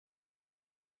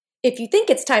If you think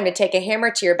it's time to take a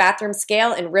hammer to your bathroom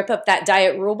scale and rip up that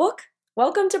diet rulebook,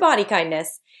 welcome to Body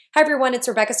Kindness. Hi everyone, it's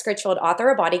Rebecca Scritchfield,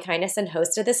 author of Body Kindness and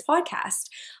host of this podcast.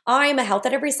 I'm a health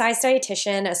at every size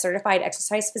dietitian, a certified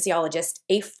exercise physiologist,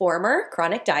 a former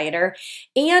chronic dieter,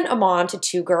 and a mom to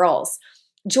 2 girls.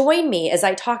 Join me as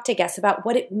I talk to guests about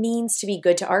what it means to be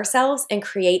good to ourselves and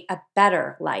create a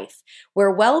better life,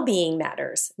 where well-being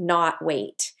matters, not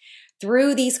weight.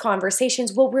 Through these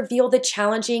conversations, we'll reveal the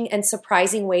challenging and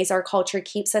surprising ways our culture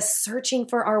keeps us searching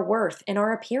for our worth in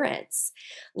our appearance.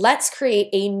 Let's create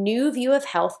a new view of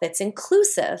health that's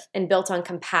inclusive and built on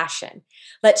compassion.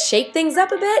 Let's shake things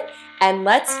up a bit and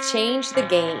let's change the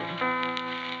game.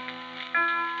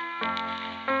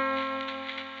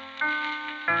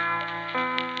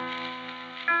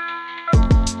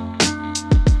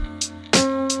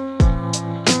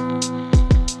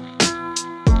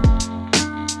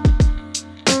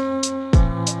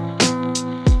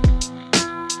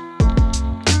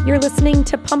 You're listening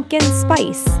to Pumpkin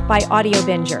Spice by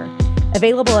WebbDr,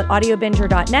 available at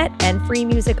audiobooks.net and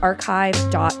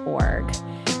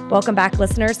freemusicarchive.org. Welcome back,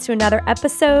 listeners, to another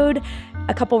episode.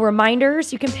 A couple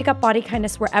reminders: you can pick up Body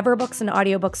Kindness wherever books and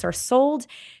audiobooks are sold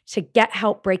to get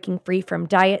help breaking free from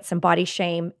diets and body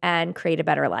shame and create a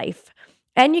better life.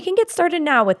 And you can get started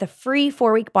now with the free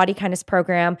 4-week Body Kindness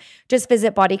program. Just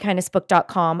visit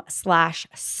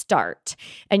bodykindnessbook.com/start.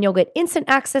 And you'll get instant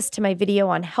access to my video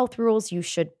on health rules you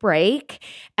should break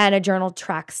and a journal to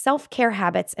track self-care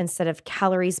habits instead of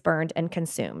calories burned and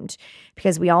consumed.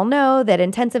 Because we all know that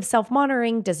intensive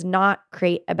self-monitoring does not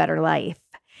create a better life.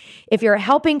 If you're a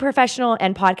helping professional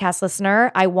and podcast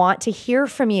listener, I want to hear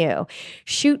from you.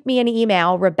 Shoot me an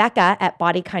email,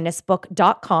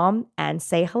 rebecca@bodykindnessbook.com, and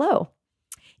say hello.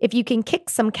 If you can kick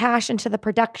some cash into the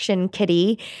production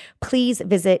kitty, please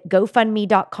visit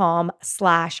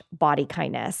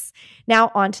gofundme.com/bodykindness.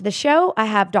 Now on to the show. I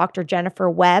have Dr. Jennifer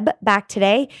Webb back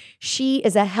today. She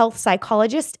is a health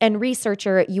psychologist and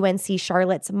researcher at UNC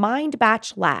Charlotte's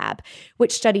MIND-BATCH lab,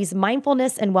 which studies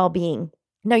mindfulness and well-being.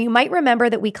 Now, you might remember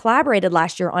that we collaborated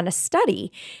last year on a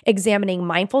study examining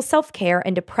mindful self-care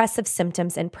and depressive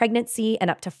symptoms in pregnancy and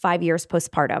up to 5 years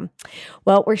postpartum.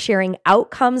 Well, we're sharing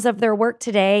outcomes of their work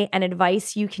today and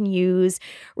advice you can use.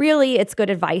 Really, it's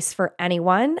good advice for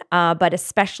anyone, but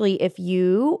especially if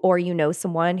you or you know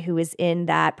someone who is in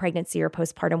that pregnancy or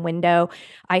postpartum window.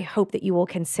 I hope that you will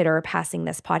consider passing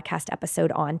this podcast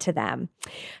episode on to them.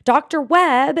 Dr.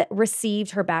 Webb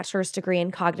received her bachelor's degree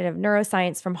in cognitive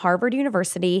neuroscience from Harvard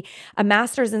University, a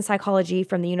master's in psychology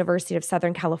from the University of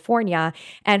Southern California,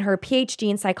 and her PhD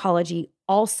in psychology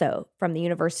also from the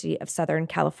University of Southern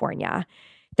California.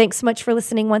 Thanks so much for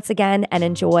listening once again, and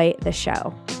enjoy the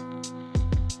show.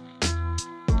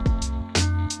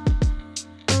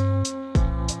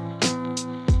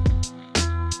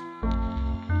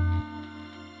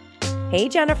 Hey,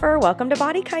 Jennifer, welcome to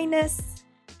Body Kindness.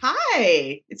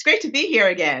 Hi, it's great to be here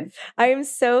again. I am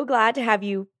so glad to have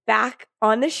you back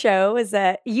on the show.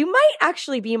 You might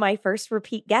actually be my first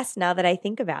repeat guest now that I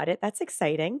think about it. That's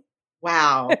exciting.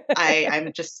 Wow.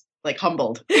 I'm just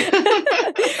humbled.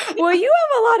 Well, you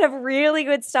have a lot of really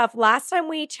good stuff. Last time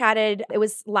we chatted, it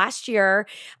was last year,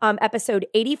 episode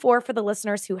 84 for the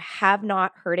listeners who have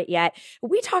not heard it yet.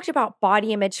 We talked about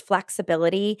body image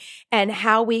flexibility and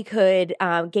how we could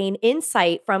gain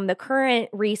insight from the current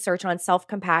research on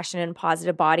self-compassion and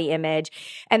positive body image.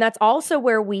 And that's also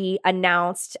where we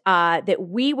announced that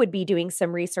we would be doing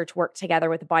some research work together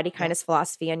with the Body Kindness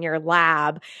philosophy in your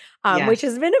lab, Yes. which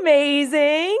has been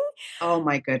amazing. Oh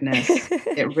my goodness.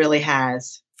 It really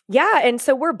has. Yeah. And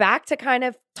so we're back to kind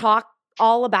of talk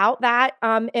all about that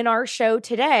in our show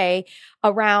today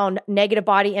around negative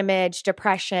body image,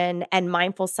 depression, and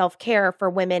mindful self-care for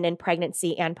women in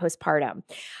pregnancy and postpartum.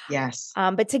 Yes.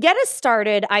 But to get us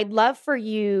started, I'd love for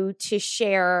you to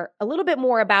share a little bit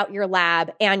more about your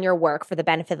lab and your work for the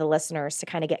benefit of the listeners to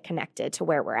kind of get connected to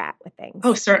where we're at with things.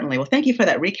 Oh, certainly. Well, thank you for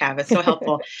that recap. It's so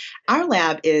helpful. Our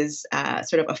lab is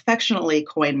sort of affectionately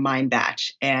coined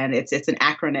MIND-BATCH, and it's an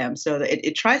acronym. So that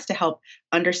it tries to help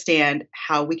understand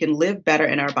how we can live better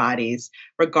in our bodies,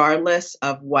 regardless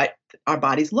of what our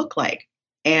bodies look like.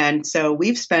 And so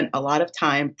we've spent a lot of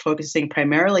time focusing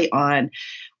primarily on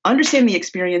understanding the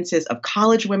experiences of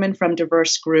college women from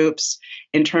diverse groups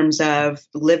in terms of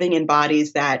living in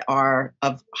bodies that are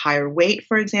of higher weight,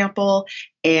 for example,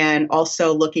 and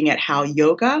also looking at how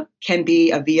yoga can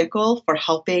be a vehicle for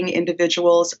helping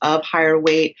individuals of higher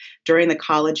weight during the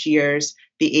college years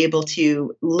be able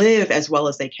to live as well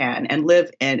as they can and live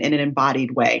in an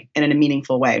embodied way and in a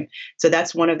meaningful way. So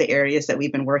that's one of the areas that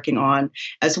we've been working on,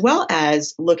 as well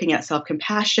as looking at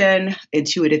self-compassion,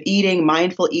 intuitive eating,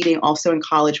 mindful eating, also in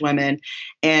college women.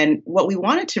 And what we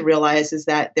wanted to realize is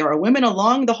that there are women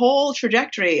along the whole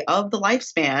trajectory of the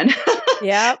lifespan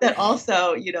that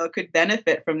also, could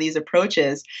benefit from these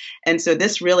approaches. And so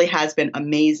this really has been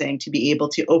amazing to be able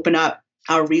to open up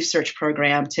our research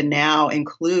program to now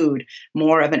include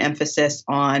more of an emphasis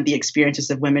on the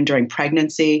experiences of women during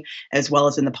pregnancy, as well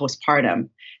as in the postpartum,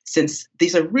 since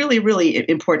these are really, really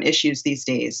important issues these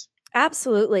days.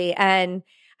 Absolutely. And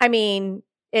I mean,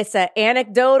 it's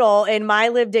anecdotal in my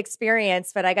lived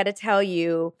experience, but I got to tell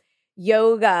you,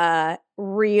 yoga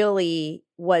really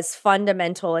was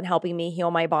fundamental in helping me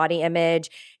heal my body image.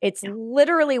 It's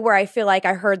literally where I feel like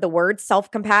I heard the word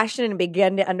self-compassion and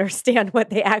began to understand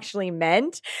what they actually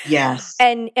meant. Yes.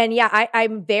 And yeah,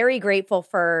 I'm very grateful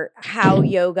for how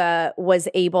yoga was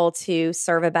able to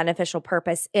serve a beneficial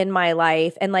purpose in my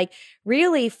life and like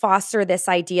really foster this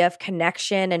idea of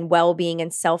connection and well-being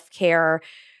and self-care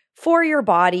for your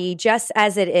body, just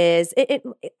as it is. It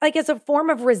like it's a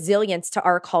form of resilience to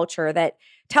our culture that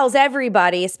tells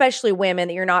everybody, especially women,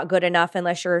 that you're not good enough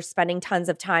unless you're spending tons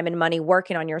of time and money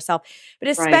working on yourself. But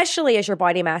especially as your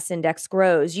body mass index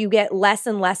grows, you get less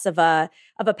and less of a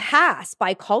pass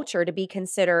by culture to be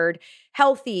considered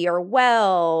healthy or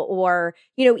well or,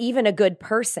 even a good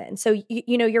person. So,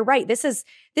 you're right. This is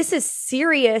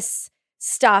serious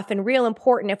stuff and real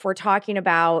important if we're talking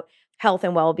about health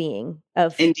and well-being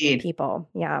of people.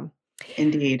 Yeah.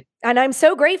 Indeed. And I'm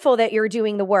so grateful that you're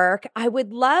doing the work. I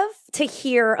would love to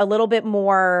hear a little bit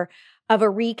more of a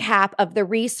recap of the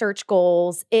research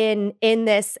goals in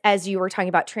this, as you were talking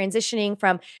about transitioning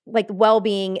from like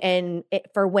well-being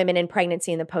for women in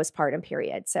pregnancy and the postpartum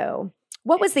period. So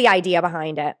what was the idea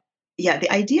behind it? Yeah,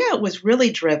 the idea was really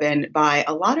driven by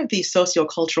a lot of these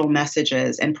sociocultural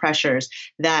messages and pressures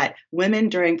that women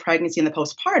during pregnancy and the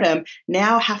postpartum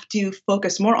now have to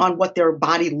focus more on what their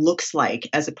body looks like,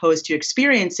 as opposed to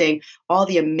experiencing all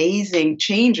the amazing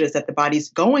changes that the body's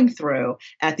going through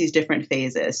at these different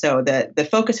phases. So the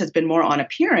focus has been more on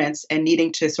appearance and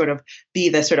needing to sort of be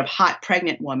the sort of hot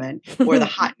pregnant woman or the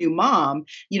hot new mom,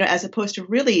 as opposed to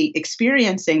really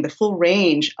experiencing the full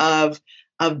range of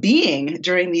being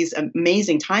during these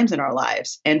amazing times in our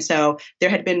lives. And so there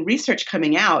had been research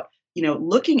coming out,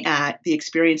 looking at the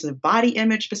experience of body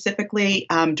image specifically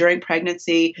during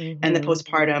pregnancy and the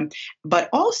postpartum, but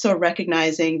also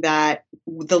recognizing that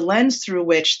the lens through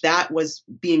which that was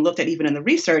being looked at, even in the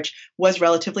research, was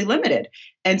relatively limited.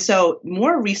 And so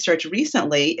more research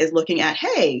recently is looking at,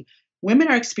 hey, women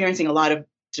are experiencing a lot of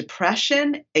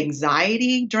depression,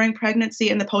 anxiety during pregnancy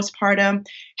and the postpartum.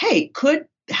 Hey, could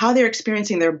how they're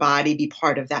experiencing their body be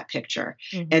part of that picture?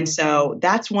 And so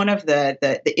that's one of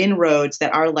the inroads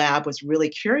that our lab was really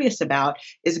curious about,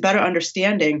 is better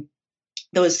understanding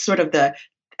those sort of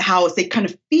how they kind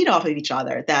of feed off of each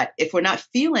other, that if we're not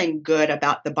feeling good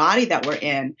about the body that we're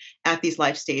in at these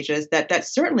life stages, that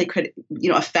certainly could,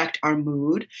 affect our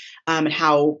mood and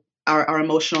how our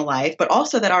emotional life, but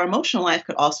also that our emotional life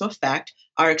could also affect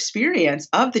our experience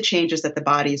of the changes that the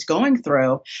body is going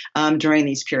through during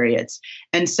these periods.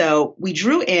 And so we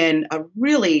drew in a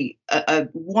really a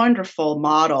wonderful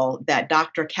model that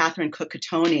Dr. Catherine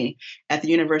Cook-Catoni at the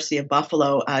University of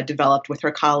Buffalo developed with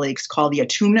her colleagues, called the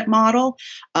attunement model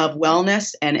of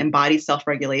wellness and embodied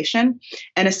self-regulation.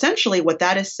 And essentially what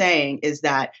that is saying is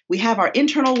that we have our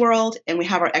internal world and we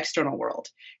have our external world.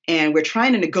 And we're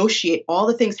trying to negotiate all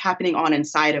the things happening on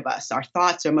inside of us, our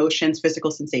thoughts, emotions,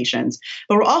 physical sensations.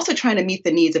 But we're also trying to meet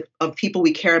the needs of people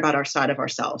we care about outside of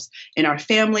ourselves, in our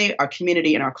family, our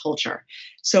community, and our culture.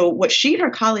 So what she and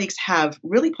her colleagues have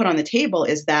really put on the table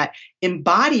is that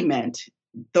embodiment,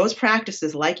 those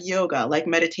practices like yoga, like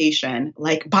meditation,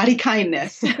 like body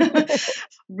kindness,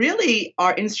 really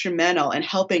are instrumental in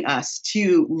helping us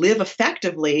to live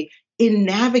effectively in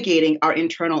navigating our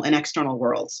internal and external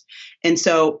worlds. And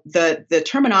so the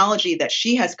terminology that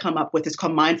she has come up with is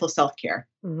called mindful self-care.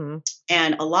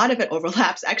 And a lot of it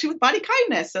overlaps actually with body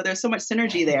kindness. So there's so much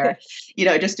synergy there,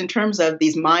 just in terms of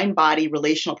these mind-body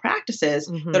relational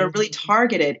practices that are really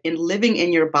targeted in living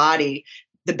in your body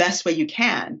the best way you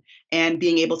can, and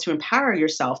being able to empower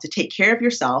yourself to take care of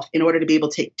yourself in order to be able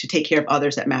to take care of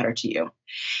others that matter to you.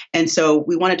 And so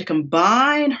we wanted to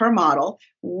combine her model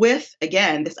with,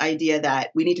 again, this idea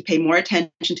that we need to pay more attention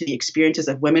to the experiences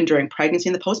of women during pregnancy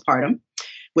and the postpartum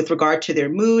with regard to their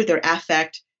mood, their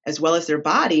affect, as well as their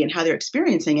body and how they're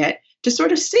experiencing it, to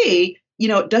sort of see,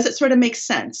 does it sort of make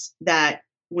sense that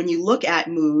when you look at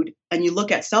mood and you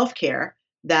look at self-care,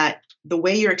 that the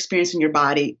way you're experiencing your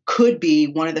body could be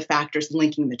one of the factors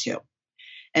linking the two.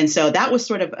 And so that was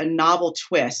sort of a novel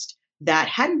twist that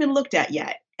hadn't been looked at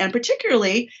yet. And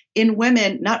particularly in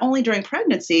women, not only during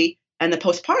pregnancy and the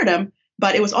postpartum,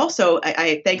 but it was also,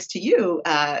 I thanks to you,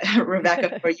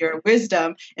 Rebecca, for your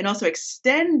wisdom, and also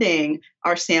extending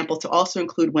our sample to also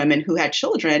include women who had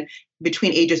children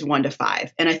between ages 1 to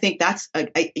 5. And I think that's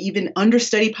even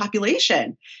understudied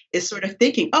population is sort of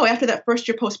thinking, oh, after that first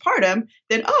year postpartum,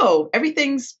 then, oh,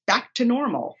 everything's back to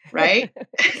normal, right?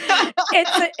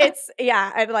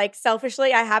 Yeah. I'm like,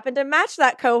 selfishly, I happen to match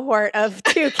that cohort of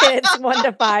 2 kids, 1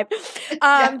 to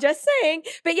 5. Just saying.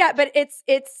 But yeah, but it's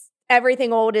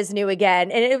everything old is new again.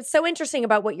 And it was so interesting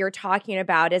about what you're talking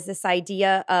about is this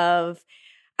idea of,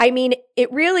 I mean,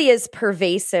 it really is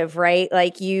pervasive, right?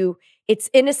 Like it's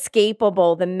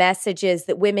inescapable, the messages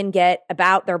that women get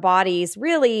about their bodies.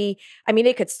 Really, I mean,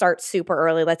 it could start super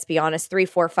early, let's be honest, 3,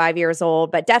 4, 5 years old,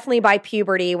 but definitely by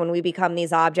puberty when we become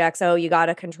these objects, oh, you got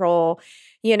to control,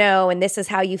 and this is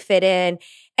how you fit in.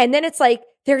 And then it's like,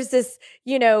 there's this,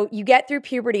 you get through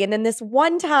puberty and then this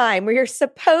one time where you're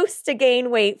supposed to gain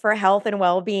weight for health and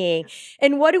well-being.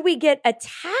 And what do we get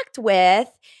attacked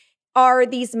with are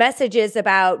these messages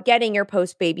about getting your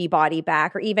post-baby body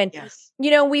back, or even,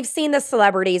 we've seen the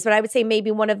celebrities, but I would say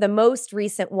maybe one of the most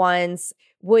recent ones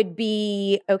would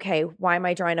be, okay, why am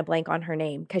I drawing a blank on her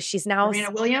name? Because she's now—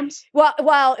 Serena Williams? Well,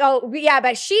 oh, yeah,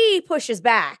 but she pushes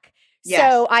back.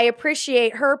 Yes. So I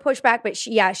appreciate her pushback, but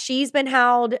she's been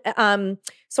held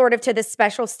sort of to this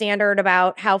special standard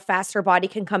about how fast her body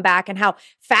can come back and how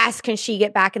fast can she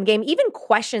get back in the game. Even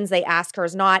questions they ask her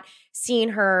is not seeing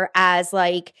her as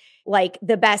like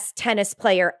the best tennis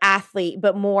player athlete,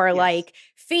 but more like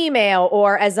female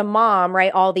or as a mom,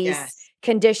 right? All these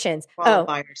conditions.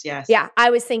 Qualifiers, yes. Yeah. I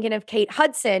was thinking of Kate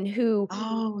Hudson, who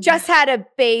just had a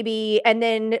baby and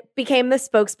then became the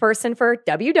spokesperson for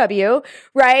WW,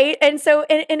 right? And so,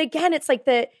 and again, it's like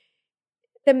the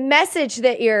message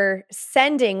that you're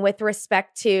sending with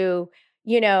respect to,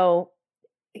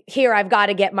 here, I've got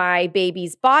to get my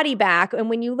baby's body back. And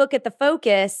when you look at the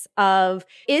focus of,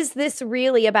 is this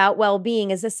really about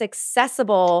well-being? Is this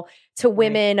accessible to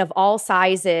women of all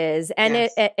sizes? And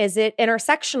is it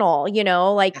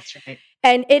intersectional, That's right.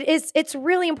 And it's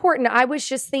really important. I was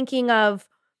just thinking of,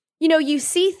 you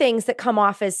see things that come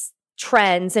off as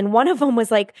trends. And one of them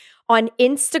was like on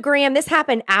Instagram. This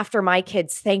happened after my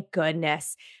kids, thank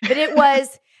goodness. But it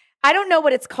was, I don't know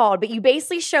what it's called, but you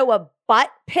basically show a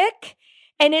butt pic.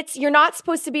 And you're not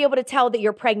supposed to be able to tell that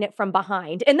you're pregnant from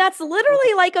behind. And that's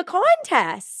literally like a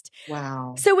contest.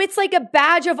 Wow. So it's like a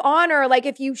badge of honor. Like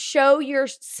if you show your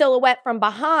silhouette from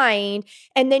behind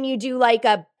and then you do like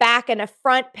a back and a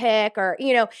front pic or,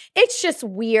 it's just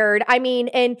weird. I mean,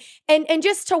 and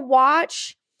just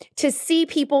to see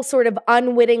people sort of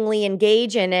unwittingly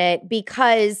engage in it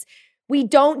because we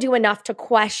don't do enough to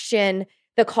question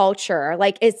the culture.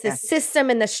 Like it's the system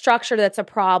and the structure that's a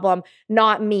problem,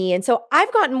 not me. And so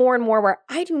I've gotten more and more where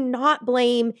I do not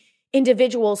blame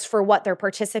individuals for what they're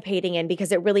participating in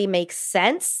because it really makes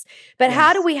sense. But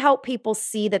how do we help people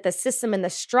see that the system and the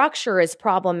structure is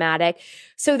problematic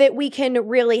so that we can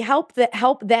really help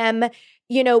them,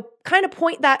 kind of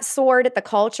point that sword at the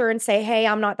culture and say, hey,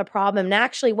 I'm not the problem. And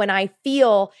actually, when I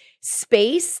feel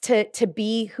space to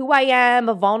be who I am,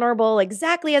 vulnerable,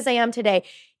 exactly as I am today,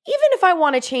 even if I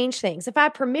want to change things, if I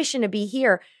have permission to be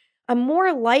here, I'm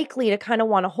more likely to kind of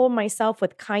want to hold myself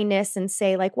with kindness and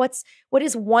say, like, what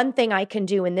is one thing I can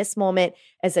do in this moment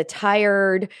as a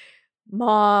tired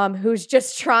mom who's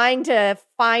just trying to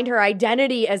find her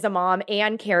identity as a mom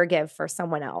and caregive for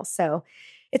someone else. So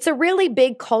it's a really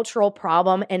big cultural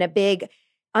problem and a big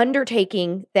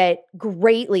undertaking that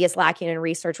greatly is lacking in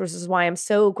research, which is why I'm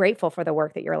so grateful for the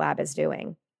work that your lab is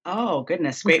doing. Oh,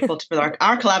 goodness. Grateful for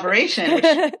our collaboration, which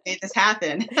made this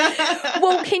happen.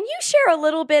 Well, can you share a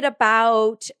little bit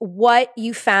about what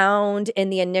you found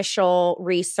in the initial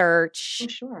research? Oh,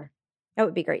 sure. That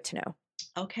would be great to know.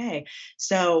 Okay.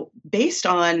 So based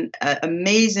on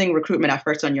amazing recruitment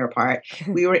efforts on your part,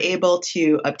 we were able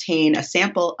to obtain a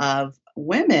sample of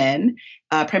women,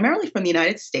 primarily from the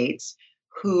United States,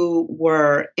 who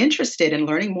were interested in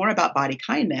learning more about body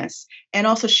kindness and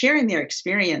also sharing their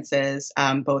experiences,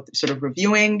 both sort of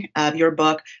reviewing your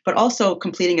book, but also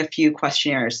completing a few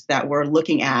questionnaires that were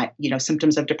looking at,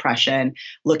 symptoms of depression,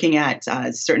 looking at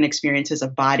certain experiences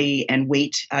of body and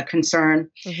weight concern,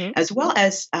 as well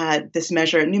as this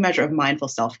new measure of mindful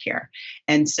self-care.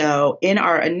 And so in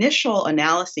our initial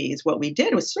analyses, what we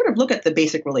did was sort of look at the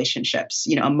basic relationships,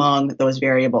 among those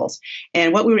variables.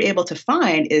 And what we were able to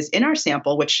find is in our sample,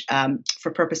 sample, which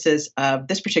for purposes of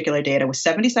this particular data was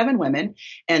 77 women,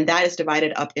 and that is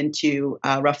divided up into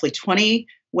roughly 20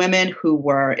 women who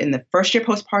were in the first year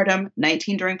postpartum,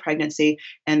 19 during pregnancy,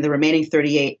 and the remaining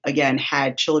 38, again,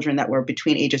 had children that were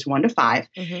between ages 1 to 5.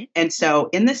 Mm-hmm. And so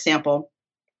in this sample,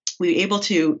 we were able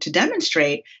to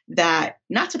demonstrate that,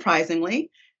 not surprisingly,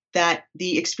 that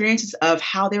the experiences of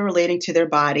how they're relating to their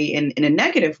body in a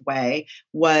negative way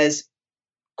was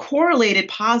correlated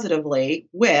positively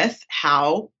with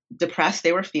how depressed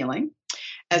they were feeling,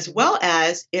 as well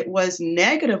as it was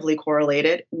negatively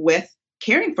correlated with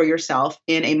caring for yourself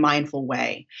in a mindful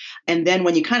way. And then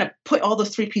when you kind of put all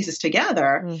those three pieces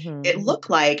together, mm-hmm. it looked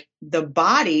like the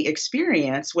body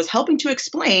experience was helping to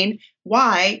explain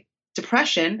why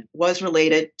depression was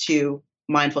related to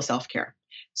mindful self-care.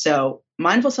 So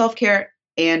mindful self-care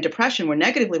and depression were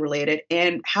negatively related,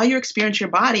 and how you experience your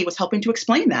body was helping to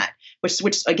explain that,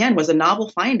 which again was a novel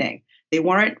finding. They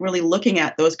weren't really looking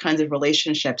at those kinds of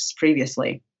relationships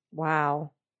previously.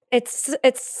 Wow. It's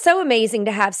so amazing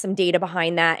to have some data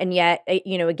behind that. And yet,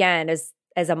 again,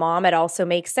 as a mom, it also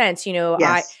makes sense.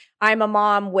 Yes. I'm a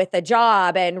mom with a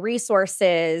job and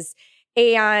resources,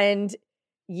 and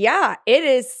yeah, it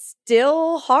is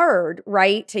still hard,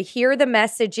 right? To hear the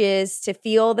messages, to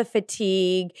feel the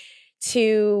fatigue,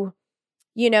 to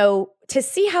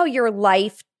see how your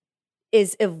life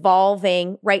is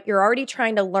evolving, right? You're already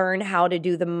trying to learn how to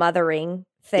do the mothering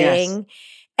thing. Yes.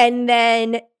 And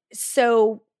then,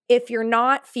 so if you're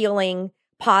not feeling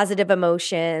positive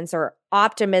emotions or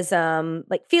optimism,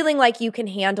 like feeling like you can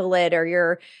handle it, or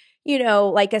you're,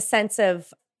 like a sense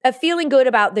of feeling good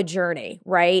about the journey,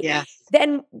 right? Yes.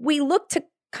 Then we look to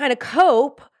kind of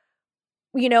cope,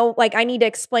 like I need to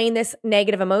explain this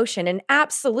negative emotion. And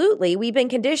absolutely, we've been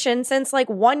conditioned since like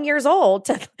 1 year old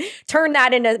to turn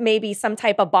that into maybe some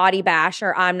type of body bash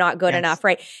or I'm not good enough,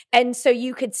 right? And so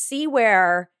you could see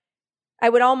where I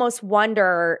would almost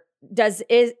wonder,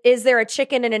 is there a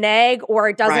chicken and an egg, or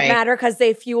it doesn't matter because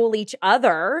they fuel each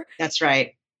other? That's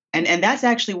right. And that's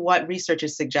actually what research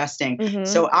is suggesting. Mm-hmm.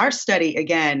 So our study,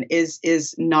 again,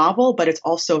 is novel, but it's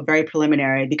also very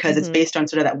preliminary because it's based on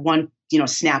sort of that one,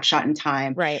 snapshot in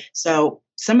time. Right. So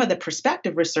some of the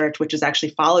prospective research, which has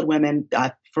actually followed women,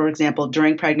 for example,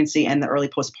 during pregnancy and the early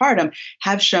postpartum,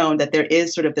 have shown that there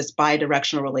is sort of this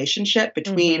bidirectional relationship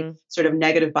between sort of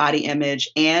negative body image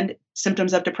and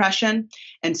symptoms of depression.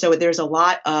 And so there's a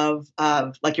lot of,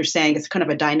 like you're saying, it's kind of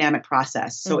a dynamic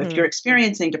process. So if you're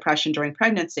experiencing depression during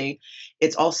pregnancy,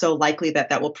 it's also likely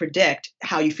that will predict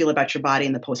how you feel about your body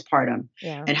in the postpartum.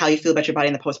 Yeah. And how you feel about your body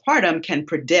in the postpartum can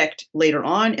predict later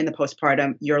on in the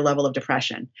postpartum your level of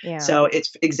depression. Yeah. So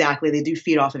it's exactly, they do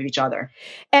feed off of each other.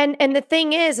 And the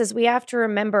thing is we have to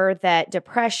remember that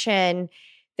depression,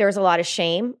 there's a lot of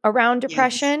shame around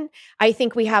depression. Yes. I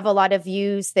think we have a lot of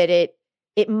views that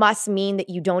it must mean that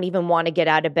you don't even want to get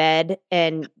out of bed.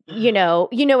 And, you know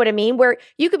what I mean? Where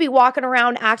you could be walking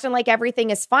around acting like everything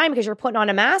is fine because you're putting on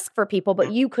a mask for people,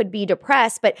 but you could be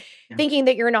depressed, but thinking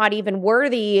that you're not even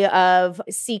worthy of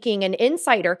seeking an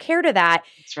insight or care to that.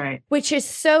 That's right. Which is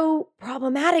so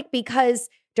problematic because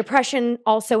depression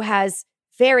also has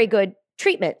very good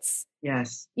treatments.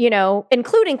 Yes.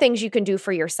 Including things you can do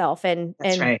for yourself and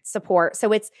support.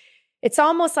 So it's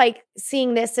almost like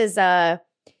seeing this as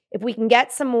if we can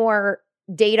get some more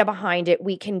data behind it,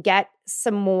 we can get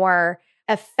some more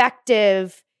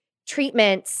effective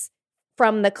treatments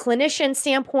from the clinician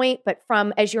standpoint, but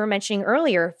from, as you were mentioning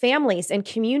earlier, families and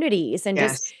communities and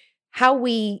just how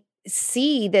we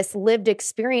see this lived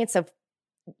experience of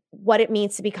what it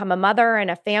means to become a mother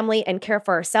and a family and care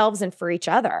for ourselves and for each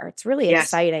other. It's really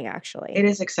exciting, actually. It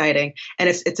is exciting. And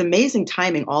it's amazing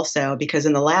timing also, because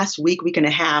in the last week and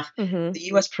a half, the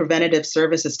U.S. Preventative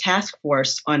Services Task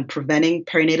Force on Preventing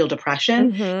Perinatal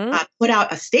Depression put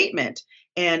out a statement.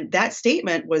 And that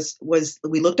statement was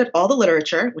we looked at all the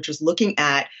literature, which was looking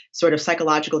at sort of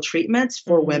psychological treatments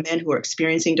for women who are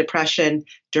experiencing depression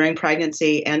during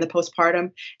pregnancy and the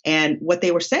postpartum. And what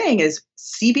they were saying is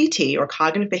CBT, or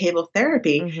cognitive behavioral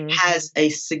therapy, has a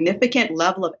significant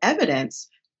level of evidence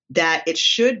that it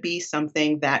should be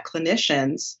something that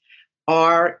clinicians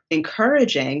are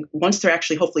encouraging once they're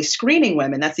actually hopefully screening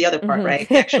women. That's the other part, right?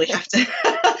 They actually have to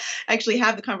actually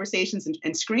have the conversations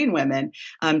and screen women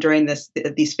during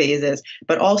these phases,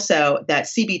 but also that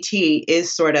CBT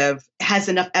is has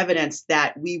enough evidence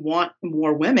that we want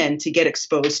more women to get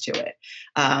exposed to it,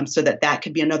 so that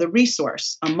could be another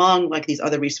resource among like these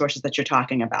other resources that you're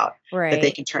talking about that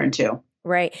they can turn to.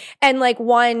 Right. And like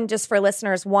just for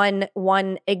listeners,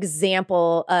 one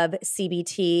example of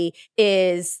CBT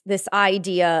is this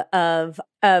idea of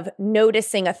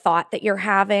noticing a thought that you're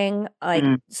having. Like,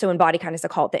 so in body kindness, I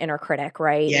call it the inner critic,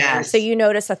 right? Yes. So you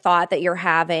notice a thought that you're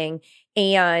having,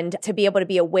 and to be able to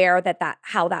be aware that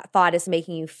how that thought is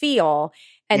making you feel,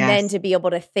 and then to be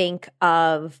able to think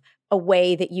of a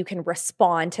way that you can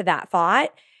respond to that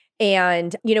thought.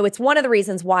 And, it's one of the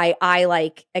reasons why I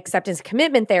like acceptance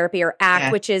commitment therapy, or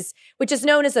ACT, which is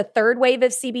known as a third wave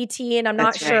of CBT. And I'm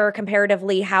not sure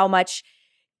comparatively how much,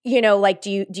 like,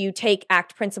 do you take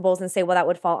ACT principles and say, well, that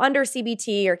would fall under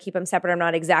CBT, or keep them separate? I'm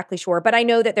not exactly sure, but I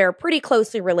know that they're pretty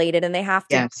closely related, and they have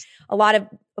to, a lot of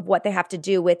what they have to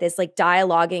do with is like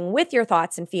dialoguing with your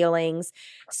thoughts and feelings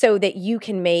so that you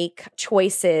can make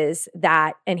choices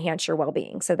that enhance your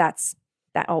well-being. So that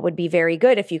all would be very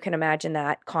good if you can imagine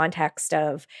that context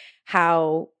of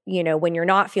how, when you're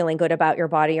not feeling good about your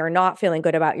body or not feeling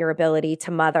good about your ability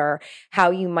to mother, how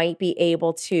you might be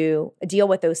able to deal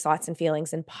with those thoughts and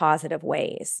feelings in positive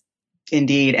ways.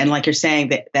 Indeed. And like you're saying,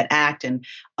 that ACT and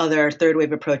other third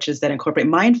wave approaches that incorporate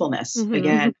mindfulness,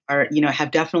 again, are,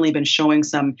 have definitely been showing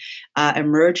some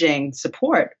emerging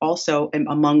support also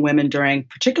among women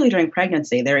particularly during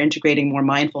pregnancy. They're integrating more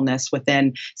mindfulness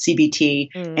within CBT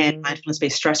and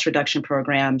mindfulness-based stress reduction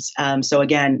programs. So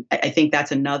again, I think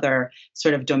that's another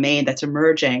sort of domain that's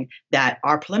emerging that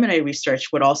our preliminary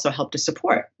research would also help to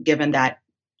support, given that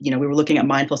we were looking at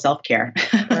mindful self-care.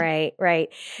 Right.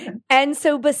 And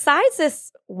so besides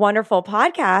this wonderful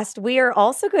podcast, we are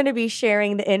also going to be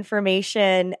sharing the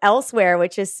information elsewhere,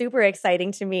 which is super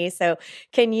exciting to me. So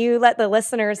can you let the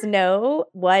listeners know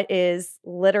what is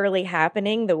literally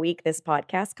happening the week this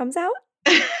podcast comes out?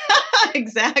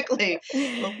 Exactly.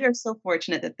 Well, we are so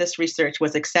fortunate that this research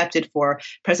was accepted for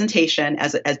presentation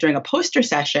as during a poster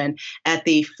session at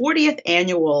the 40th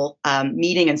annual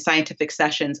meeting and scientific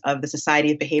sessions of the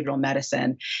Society of Behavioral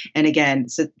Medicine. And again,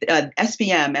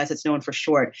 SBM, as it's known for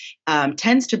short,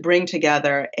 tends to bring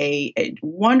together a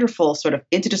wonderful sort of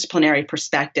interdisciplinary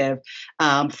perspective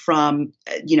from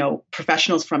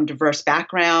professionals from diverse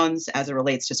backgrounds as it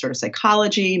relates to sort of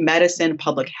psychology, medicine,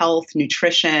 public health,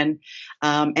 nutrition,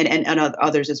 and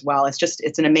others as well.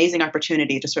 It's an amazing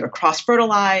opportunity to sort of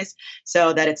cross-fertilize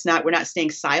so that we're not staying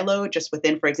siloed just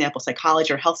within, for example,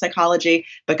 psychology or health psychology,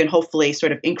 but can hopefully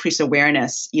sort of increase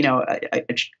awareness,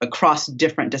 across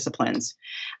different disciplines.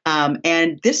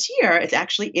 And this year it's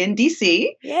actually in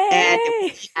DC. Yay!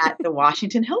 And at the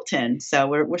Washington Hilton. So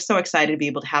we're so excited to be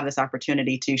able to have this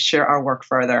opportunity to share our work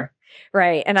further.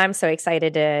 Right. And I'm so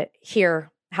excited to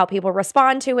hear how people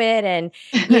respond to it. And,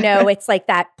 it's like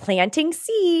that planting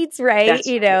seeds, right?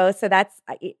 So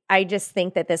I just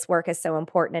think that this work is so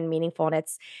important and meaningful.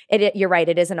 And you're right.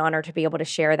 It is an honor to be able to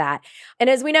share that. And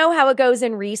as we know how it goes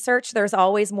in research, there's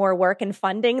always more work and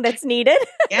funding that's needed.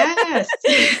 Yes.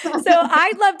 So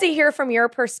I'd love to hear from your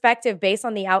perspective based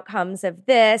on the outcomes of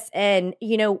this. And,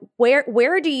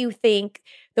 where do you think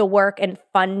the work and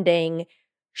funding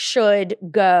should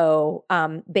go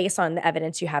based on the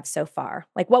evidence you have so far?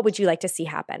 Like, what would you like to see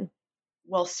happen?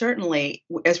 Well, certainly,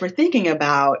 as we're thinking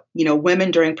about,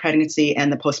 women during pregnancy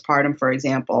and the postpartum, for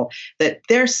example, that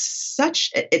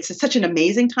it's such an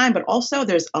amazing time, but also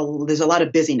there's a lot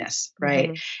of busyness,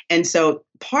 right? And so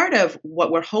part of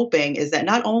what we're hoping is that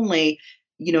not only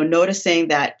noticing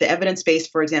that the evidence base,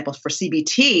 for example, for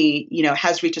CBT,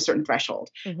 has reached a certain threshold.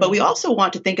 But we also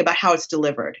want to think about how it's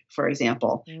delivered, for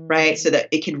example, right? So that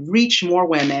it can reach more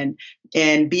women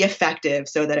and be effective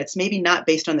so that it's maybe not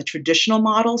based on the traditional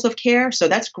models of care. So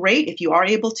that's great if you are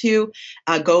able to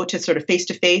go to sort of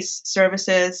face-to-face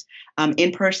services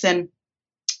in person.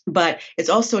 But it's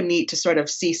also neat to sort of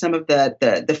see some of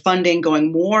the funding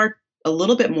going a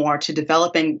little bit more to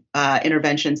developing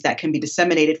interventions that can be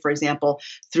disseminated, for example,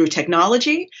 through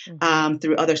technology,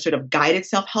 through other sort of guided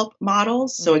self-help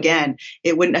models. So again,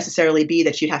 it wouldn't necessarily be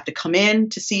that you'd have to come in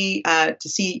to see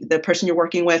the person you're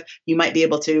working with. You might be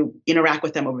able to interact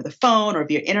with them over the phone or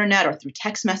via internet or through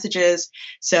text messages.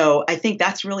 So I think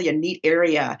that's really a neat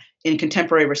area in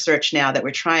contemporary research now that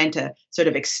we're trying to sort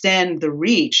of extend the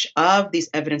reach of these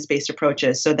evidence-based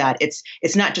approaches so that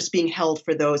it's not just being held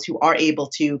for those who are able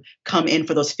to come in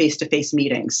for those face-to-face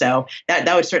meetings. So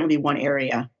that would certainly be one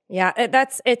area. Yeah,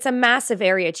 it's a massive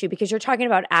area too, because you're talking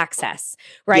about access,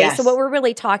 right? Yes. So what we're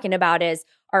really talking about is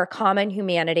our common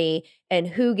humanity and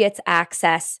who gets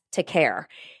access to care.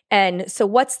 And so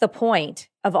what's the point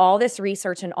of all this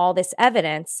research and all this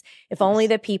evidence if only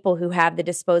the people who have the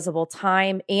disposable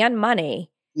time and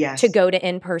money to go to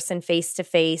in-person,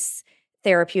 face-to-face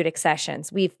therapeutic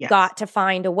sessions? We've got to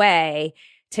find a way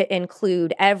to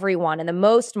include everyone, and the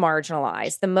most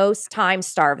marginalized, the most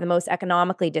time-starved, the most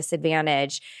economically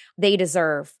disadvantaged. They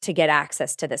deserve to get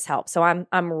access to this help. So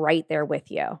I'm right there with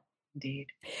you. Indeed.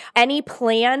 Any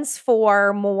plans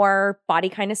for more body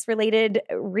kindness related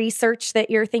research that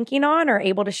you're thinking on or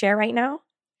able to share right now?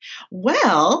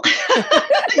 Well,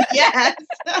 yes.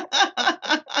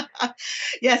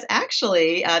 Yes,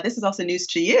 actually, this is also news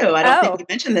to you. I don't think we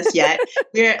mentioned this yet.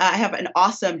 I have an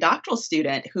awesome doctoral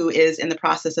student who is in the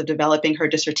process of developing her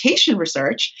dissertation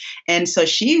research. And so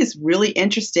she is really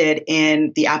interested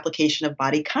in the application of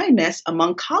body kindness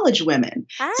among college women.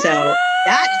 So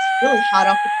that is really hot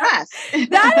off the press.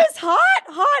 That is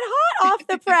hot off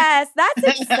the press.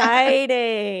 That's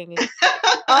exciting.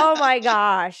 Oh my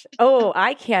gosh. Oh,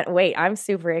 I can't wait. I'm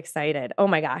super excited. Oh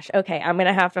my gosh. Okay. I'm going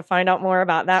to have to find out more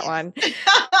about that one. If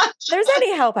there's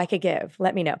any help I could give,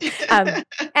 let me know.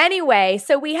 Anyway,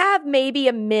 so we have maybe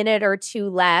a minute or two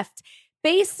left.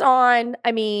 Based on,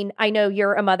 I mean, I know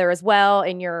you're a mother as well,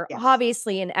 and you're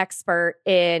obviously an expert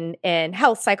in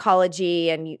health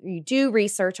psychology, and you do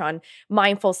research on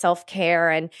mindful self-care.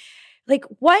 And like,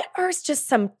 what are just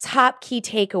some top key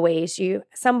takeaways?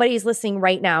 Somebody's listening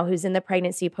right now who's in the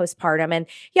pregnancy, postpartum, and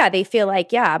they feel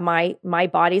like, my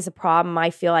body's a problem. I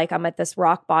feel like I'm at this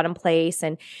rock bottom place,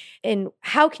 and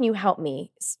how can you help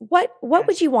me? What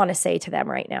would you want to say to them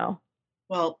right now?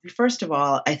 Well, first of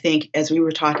all, I think as we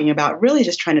were talking about really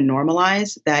just trying to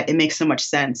normalize that, it makes so much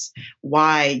sense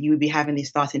why you would be having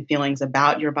these thoughts and feelings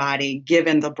about your body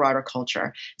given the broader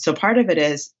culture. So part of it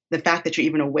is the fact that you're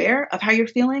even aware of how you're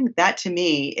feeling. That to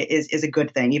me is a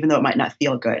good thing, even though it might not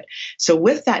feel good. So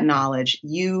with that knowledge,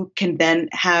 you can then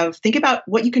think about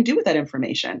what you can do with that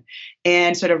information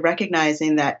and sort of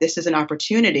recognizing that this is an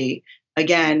opportunity.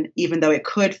 Again, even though it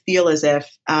could feel as if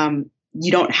you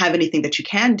don't have anything that you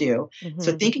can do. Mm-hmm.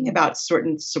 So thinking about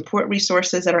certain support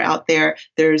resources that are out there.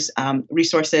 There's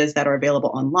resources that are available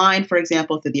online, for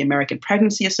example, through the American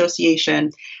Pregnancy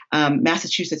Association.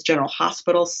 Massachusetts General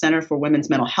Hospital Center for Women's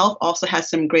Mental Health also has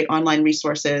some great online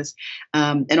resources.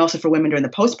 And also for women during the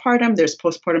postpartum, there's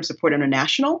Postpartum Support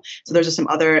International. So those are some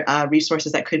other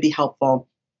resources that could be helpful.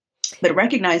 But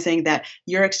recognizing that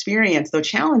your experience, though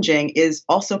challenging, is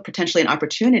also potentially an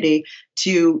opportunity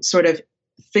to sort of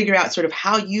figure out sort of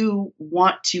how you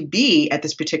want to be at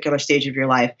this particular stage of your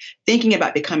life, thinking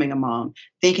about becoming a mom,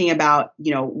 thinking about,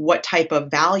 what type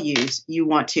of values you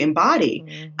want to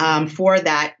embody for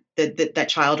that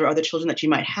child or other children that you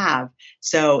might have.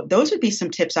 So those would be some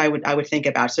tips I would think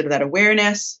about, sort of that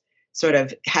awareness, sort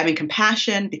of having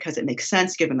compassion because it makes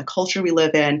sense given the culture we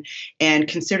live in, and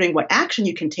considering what action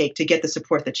you can take to get the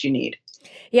support that you need.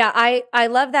 Yeah, I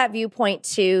love that viewpoint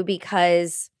too,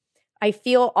 because I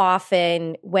feel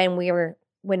often when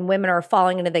women are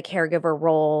falling into the caregiver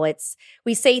role,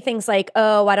 we say things like,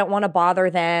 "Oh, I don't want to bother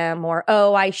them," or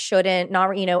 "Oh, I shouldn't."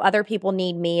 Not, other people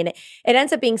need me, and it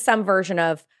ends up being some version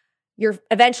of you're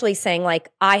eventually saying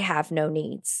like, "I have no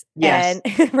needs," yes.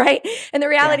 And right. And the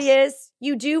reality is,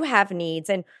 you do have needs,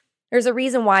 and there's a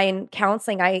reason why in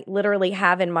counseling I literally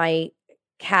have in my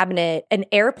cabinet an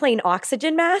airplane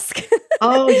oxygen mask.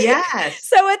 Oh, yes.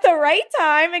 So at the right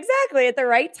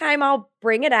time, I'll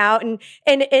bring it out, and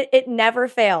it never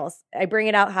fails. I bring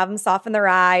it out, have them soften their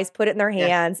eyes, put it in their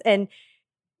hands, and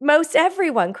most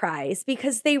everyone cries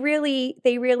because they really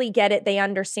get it. They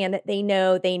understand that they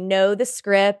know the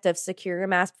script of secure your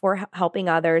mask for helping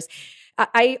others.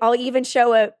 I'll even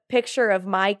show a picture of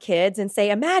my kids and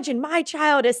say, imagine my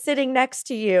child is sitting next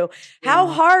to you. How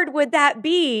hard would that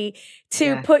be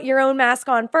to put your own mask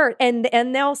on first? And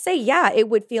they'll say, it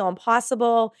would feel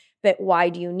impossible, but why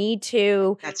do you need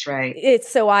to? That's right. It's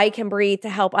so I can breathe to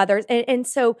help others. And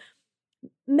so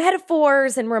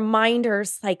metaphors and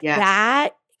reminders like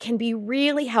that can be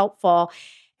really helpful.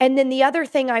 And then the other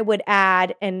thing I would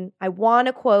add, and I want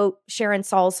to quote Sharon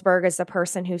Salzberg as a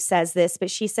person who says this, but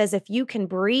she says, if you can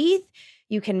breathe,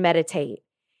 you can meditate.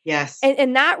 Yes.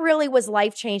 And that really was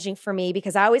life-changing for me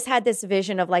because I always had this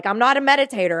vision of like, I'm not a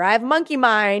meditator. I have monkey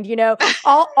mind,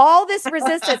 all this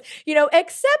resistance,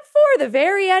 except for the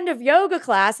very end of yoga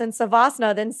class and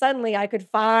Savasana, then suddenly I could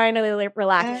finally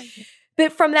relax.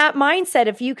 But from that mindset,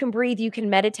 if you can breathe, you can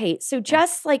meditate. So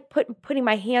just like putting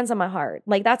my hands on my heart,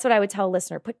 like that's what I would tell a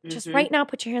listener. Just right now,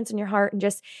 put your hands on your heart and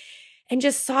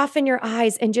just soften your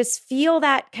eyes and just feel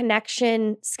that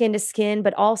connection skin to skin,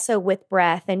 but also with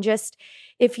breath. And just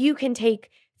if you can take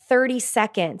 30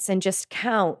 seconds and just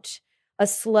count a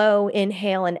slow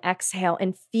inhale and exhale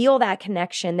and feel that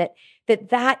connection,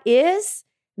 that is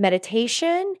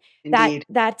meditation,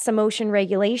 that's emotion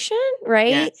regulation, right?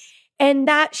 Yes. And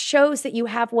that shows that you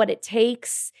have what it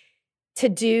takes to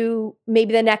do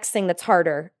maybe the next thing that's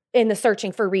harder in the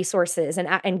searching for resources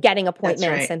and getting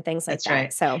appointments and things like that.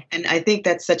 Right. So, and I think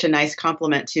that's such a nice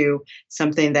compliment to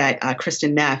something that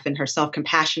Kristen Neff and her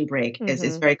self-compassion break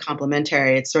is very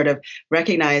complimentary. It's sort of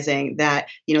recognizing that,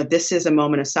 this is a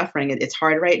moment of suffering. It's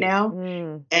hard right now.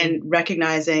 And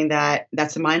recognizing that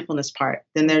that's the mindfulness part.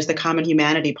 Then there's the common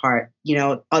humanity part.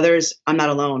 Others, I'm not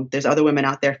alone. There's other women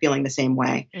out there feeling the same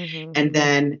way. And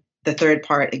then the third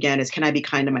part, again, is can I be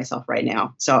kind to myself right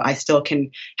now? So I still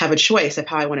can have a choice of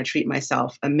how I want to treat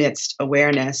myself amidst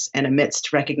awareness and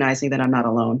amidst recognizing that I'm not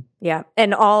alone. Yeah.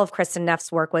 And all of Kristen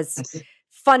Neff's work was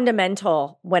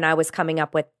fundamental when I was coming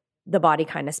up with the body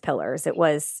kindness pillars. It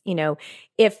was,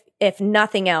 if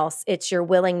nothing else, it's your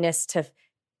willingness to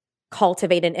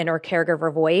cultivate an inner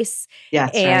caregiver voice.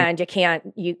 And you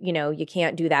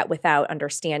can't do that without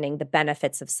understanding the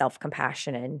benefits of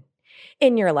self-compassion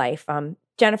in your life.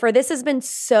 Jennifer, this has been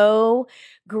so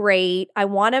great. I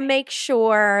want to make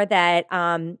sure that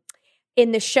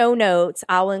in the show notes,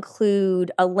 I'll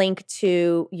include a link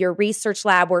to your research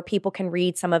lab where people can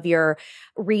read some of your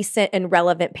recent and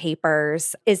relevant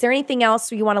papers. Is there anything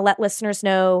else you want to let listeners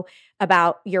know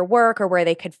about your work or where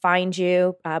they could find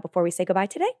you before we say goodbye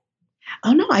today?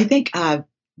 Oh, no, I think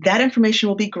that information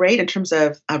will be great in terms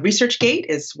of ResearchGate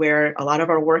is where a lot of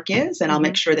our work is, and I'll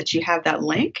make sure that you have that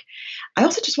link. I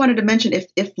also just wanted to mention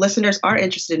if listeners are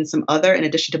interested in some other, in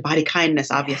addition to body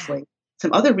kindness, obviously,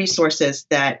 some other resources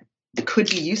that could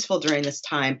be useful during this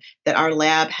time that our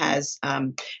lab has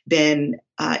been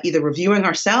either reviewing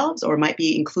ourselves or might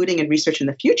be including in research in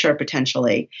the future,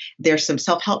 potentially. There's some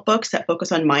self-help books that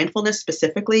focus on mindfulness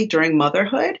specifically during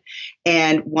motherhood.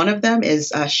 And one of them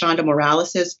is Shonda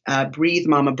Morales's Breathe,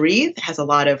 Mama, Breathe. It has a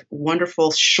lot of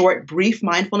wonderful, short, brief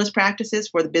mindfulness practices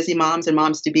for the busy moms and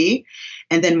moms-to-be.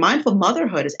 And then Mindful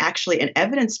Motherhood is actually an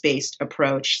evidence-based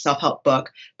approach self-help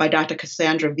book by Dr.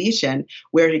 Cassandra Vichin,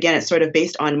 where, again, it's sort of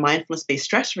based on mindfulness-based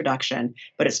stress reduction,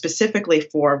 but it's specifically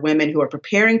for women who are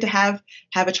preparing to have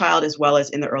a child as well as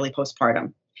in the early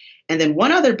postpartum. And then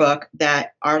one other book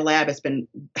that our lab has been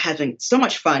having so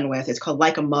much fun with is called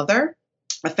Like a Mother,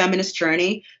 A Feminist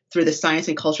Journey Through the Science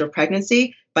and Culture of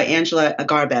Pregnancy by Angela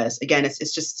Garbez. Again,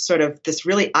 it's just sort of this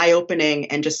really eye-opening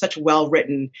and just such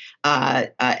well-written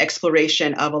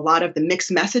exploration of a lot of the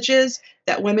mixed messages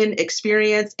that women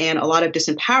experience and a lot of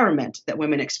disempowerment that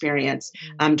women experience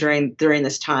during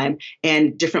this time,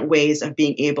 and different ways of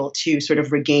being able to sort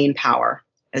of regain power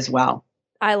as well.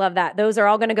 I love that. Those are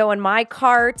all going to go in my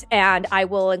cart, and I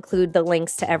will include the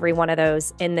links to every one of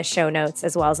those in the show notes,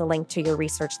 as well as a link to your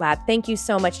research lab. Thank you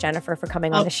so much, Jennifer, for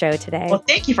coming on the show today. Well,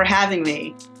 thank you for having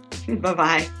me.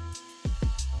 Bye-bye.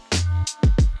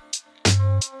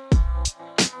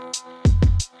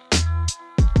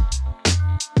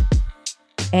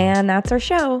 And that's our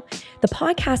show. The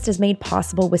podcast is made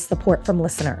possible with support from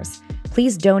listeners.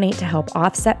 Please donate to help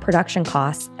offset production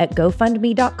costs at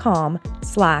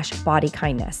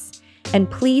gofundme.com/bodykindness. And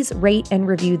please rate and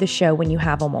review the show when you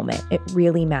have a moment. It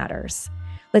really matters.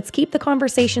 Let's keep the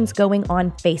conversations going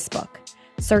on Facebook.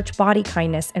 Search Body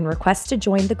Kindness and request to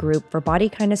join the group for Body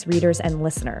Kindness readers and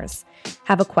listeners.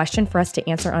 Have a question for us to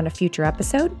answer on a future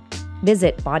episode?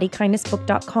 Visit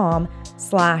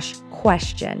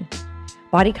bodykindnessbook.com/question.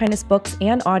 Body Kindness books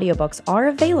and audiobooks are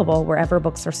available wherever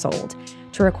books are sold.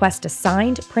 To request a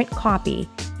signed print copy,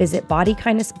 visit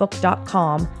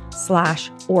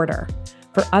bodykindnessbook.com/order.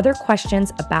 For other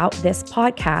questions about this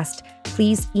podcast,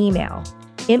 please email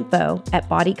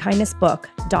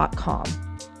info@bodykindnessbook.com.